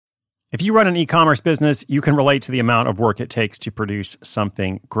If you run an e-commerce business, you can relate to the amount of work it takes to produce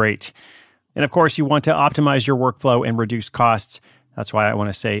something great. And of course, you want to optimize your workflow and reduce costs. That's why I want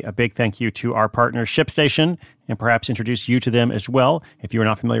to say a big thank you to our partner, ShipStation, and perhaps introduce you to them as well. If you're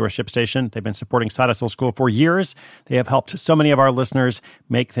not familiar with ShipStation, they've been supporting Side Hustle School for years. They have helped so many of our listeners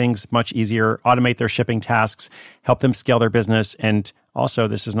make things much easier, automate their shipping tasks, help them scale their business, and also,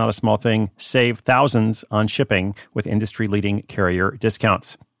 this is not a small thing, save thousands on shipping with industry-leading carrier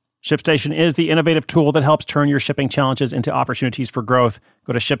discounts. ShipStation is the innovative tool that helps turn your shipping challenges into opportunities for growth.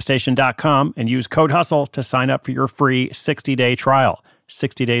 Go to ShipStation.com and use code HUSTLE to sign up for your free 60-day trial.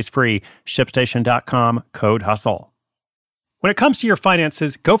 60 days free. ShipStation.com, code HUSTLE. When it comes to your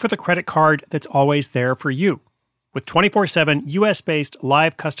finances, go for the credit card that's always there for you. With 24/7 U.S.-based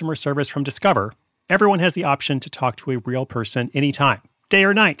live customer service from Discover, everyone has the option to talk to a real person anytime, day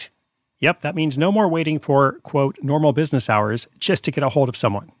or night. Yep, that means no more waiting for, quote, normal business hours just to get a hold of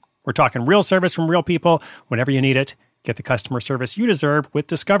someone. We're talking real service from real people whenever you need it. Get the customer service you deserve with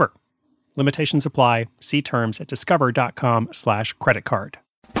Discover. Limitations apply. See terms at discover.com/creditcard.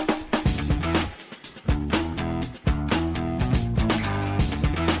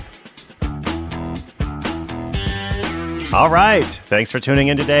 All right. Thanks for tuning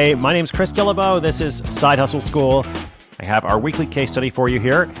in today. My name's Chris Guillebeau. This is Side Hustle School. I have our weekly case study for you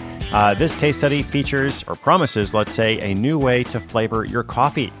here. This case study features, or promises, let's say, a new way to flavor your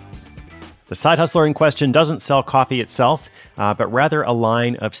coffee. The side hustler in question doesn't sell coffee itself, but rather a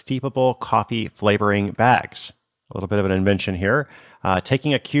line of steepable coffee flavoring bags. A little bit of an invention here.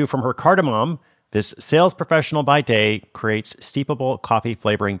 Taking a cue from her cardamom, this sales professional by day creates steepable coffee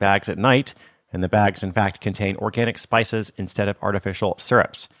flavoring bags at night, and the bags, in fact, contain organic spices instead of artificial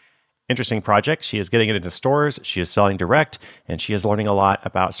syrups. Interesting project. She is getting it into stores, she is selling direct, and she is learning a lot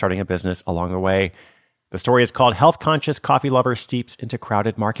about starting a business along the way. The story is called Health Conscious Coffee Lover Steeps into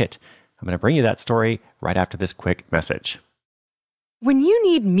Crowded Market. I'm going to bring you that story right after this quick message. When you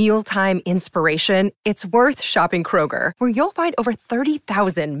need mealtime inspiration, it's worth shopping Kroger, where you'll find over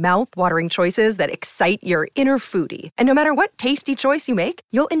 30,000 mouth-watering choices that excite your inner foodie. And no matter what tasty choice you make,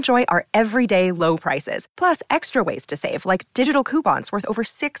 you'll enjoy our everyday low prices, plus extra ways to save, like digital coupons worth over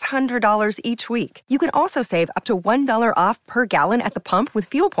 $600 each week. You can also save up to $1 off per gallon at the pump with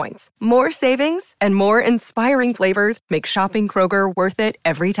fuel points. More savings and more inspiring flavors make shopping Kroger worth it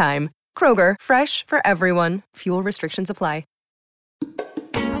every time. Kroger, fresh for everyone. Fuel restrictions apply.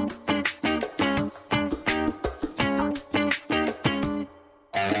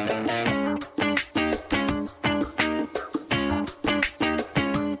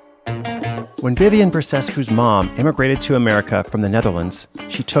 When Vivian Brzeescu's mom immigrated to America from the Netherlands,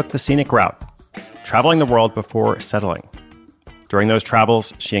 she took the scenic route, traveling the world before settling. During those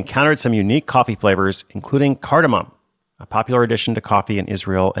travels, she encountered some unique coffee flavors, including cardamom, a popular addition to coffee in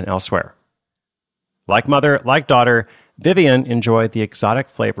Israel and elsewhere. Like mother, like daughter, Vivian enjoyed the exotic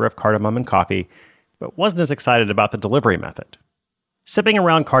flavor of cardamom in coffee, but wasn't as excited about the delivery method. Sipping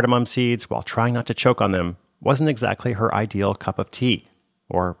around cardamom seeds while trying not to choke on them wasn't exactly her ideal cup of tea,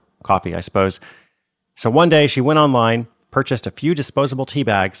 or coffee, I suppose. So one day she went online, purchased a few disposable tea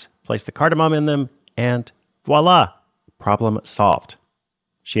bags, placed the cardamom in them, and voila, problem solved.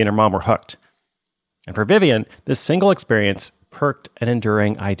 She and her mom were hooked. And for Vivian, this single experience perked an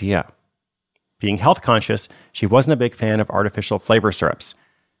enduring idea. Being health conscious, she wasn't a big fan of artificial flavor syrups.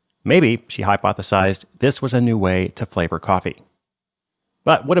 Maybe, she hypothesized, this was a new way to flavor coffee.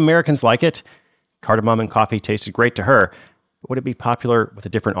 But would Americans like it? Cardamom and coffee tasted great to her, but would it be popular with a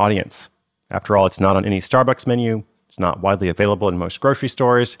different audience? After all, it's not on any Starbucks menu, it's not widely available in most grocery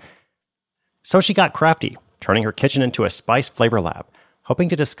stores. So she got crafty, turning her kitchen into a spice flavor lab, hoping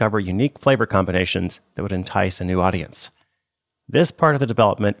to discover unique flavor combinations that would entice a new audience. This part of the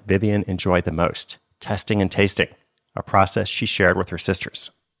development Vivian enjoyed the most, testing and tasting, a process she shared with her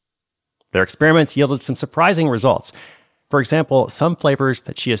sisters. Their experiments yielded some surprising results. For example, some flavors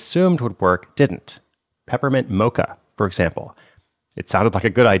that she assumed would work didn't. Peppermint mocha, for example. It sounded like a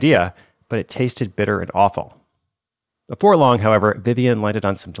good idea, but it tasted bitter and awful. Before long, however, Vivian landed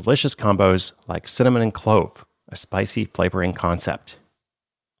on some delicious combos like cinnamon and clove, a spicy flavoring concept.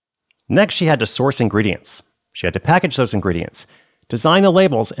 Next, she had to source ingredients. She had to package those ingredients, design the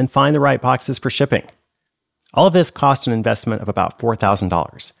labels, and find the right boxes for shipping. All of this cost an investment of about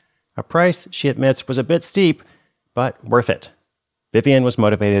 $4,000, a price she admits was a bit steep, but worth it. Vivian was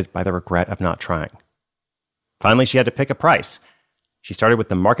motivated by the regret of not trying. Finally, she had to pick a price. She started with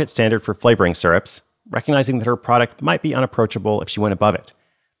the market standard for flavoring syrups, recognizing that her product might be unapproachable if she went above it.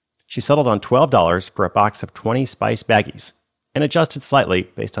 She settled on $12 for a box of 20 spice baggies, and adjusted slightly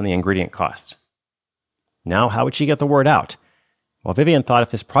based on the ingredient cost. Now, how would she get the word out? Well, Vivian thought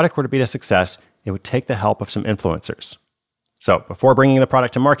if this product were to be a success, it would take the help of some influencers. So before bringing the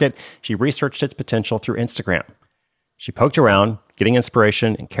product to market, she researched its potential through Instagram. She poked around, getting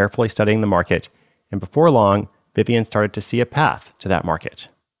inspiration and carefully studying the market, and before long, Vivian started to see a path to that market.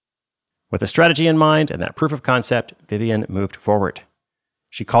 With a strategy in mind and that proof of concept, Vivian moved forward.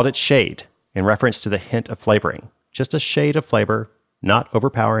 She called it Shade, in reference to the hint of flavoring. Just a shade of flavor, not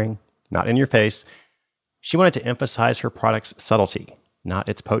overpowering, not in your face. She wanted to emphasize her product's subtlety, not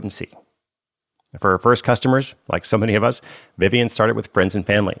its potency. For her first customers, like so many of us, Vivian started with friends and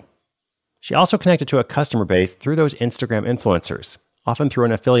family. She also connected to a customer base through those Instagram influencers, often through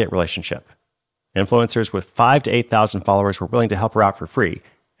an affiliate relationship. Influencers with 5,000 to 8,000 followers were willing to help her out for free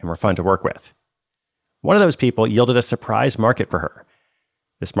and were fun to work with. One of those people yielded a surprise market for her.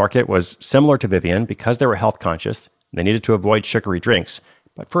 This market was similar to Vivian because they were health conscious. They needed to avoid sugary drinks,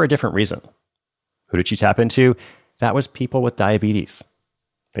 but for a different reason. Who did she tap into? That was people with diabetes.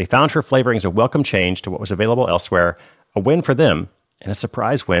 They found her flavoring as a welcome change to what was available elsewhere, a win for them, and a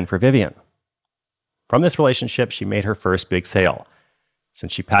surprise win for Vivian. From this relationship, she made her first big sale.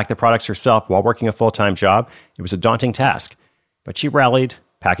 Since she packed the products herself while working a full-time job, it was a daunting task, but she rallied,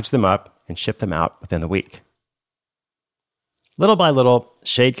 packaged them up, and shipped them out within the week. Little by little,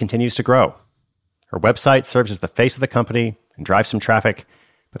 Shade continues to grow. Her website serves as the face of the company and drives some traffic,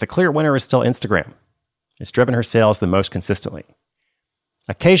 but the clear winner is still Instagram. It's driven her sales the most consistently.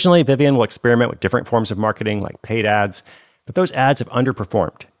 Occasionally, Vivian will experiment with different forms of marketing like paid ads, but those ads have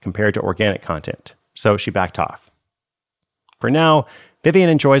underperformed compared to organic content, so she backed off. For now, Vivian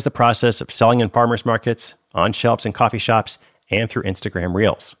enjoys the process of selling in farmers markets, on shelves in coffee shops, and through Instagram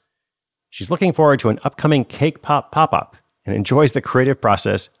Reels. She's looking forward to an upcoming cake pop pop-up and enjoys the creative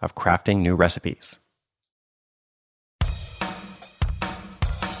process of crafting new recipes.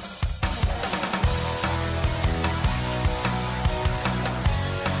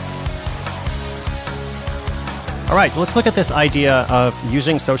 All right, let's look at this idea of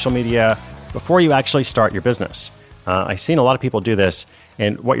using social media before you actually start your business. I've seen a lot of people do this,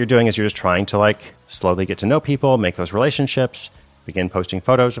 and what you're doing is you're just trying to slowly get to know people, make those relationships, begin posting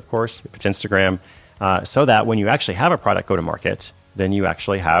photos, of course, if it's Instagram, so that when you actually have a product go to market, then you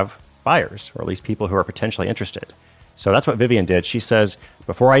actually have buyers, or at least people who are potentially interested. So that's what Vivian did. She says,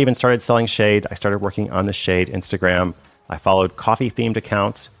 before I even started selling Shade, I started working on the Shade Instagram. I followed coffee-themed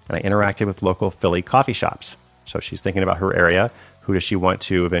accounts, and I interacted with local Philly coffee shops. So she's thinking about her area. Who does she want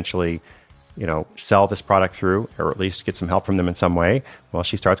to eventually, sell this product through, or at least get some help from them in some way? Well,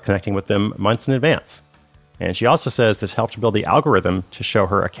 she starts connecting with them months in advance. And she also says this helped build the algorithm to show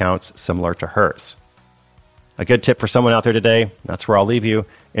her accounts similar to hers. A good tip for someone out there today, that's where I'll leave you.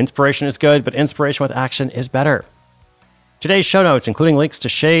 Inspiration is good, but inspiration with action is better. Today's show notes, including links to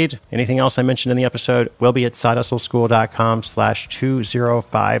Shade, anything else I mentioned in the episode, will be at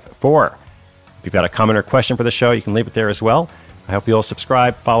sidehustleschool.com/2054. If you've got a comment or question for the show, you can leave it there as well. I hope you'll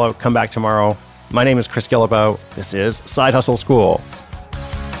subscribe, follow, come back tomorrow. My name is Chris Guillebeau. This is Side Hustle School.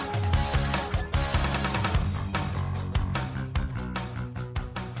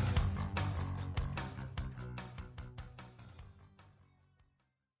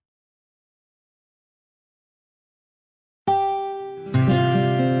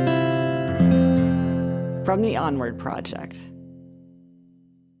 From the Onward Project.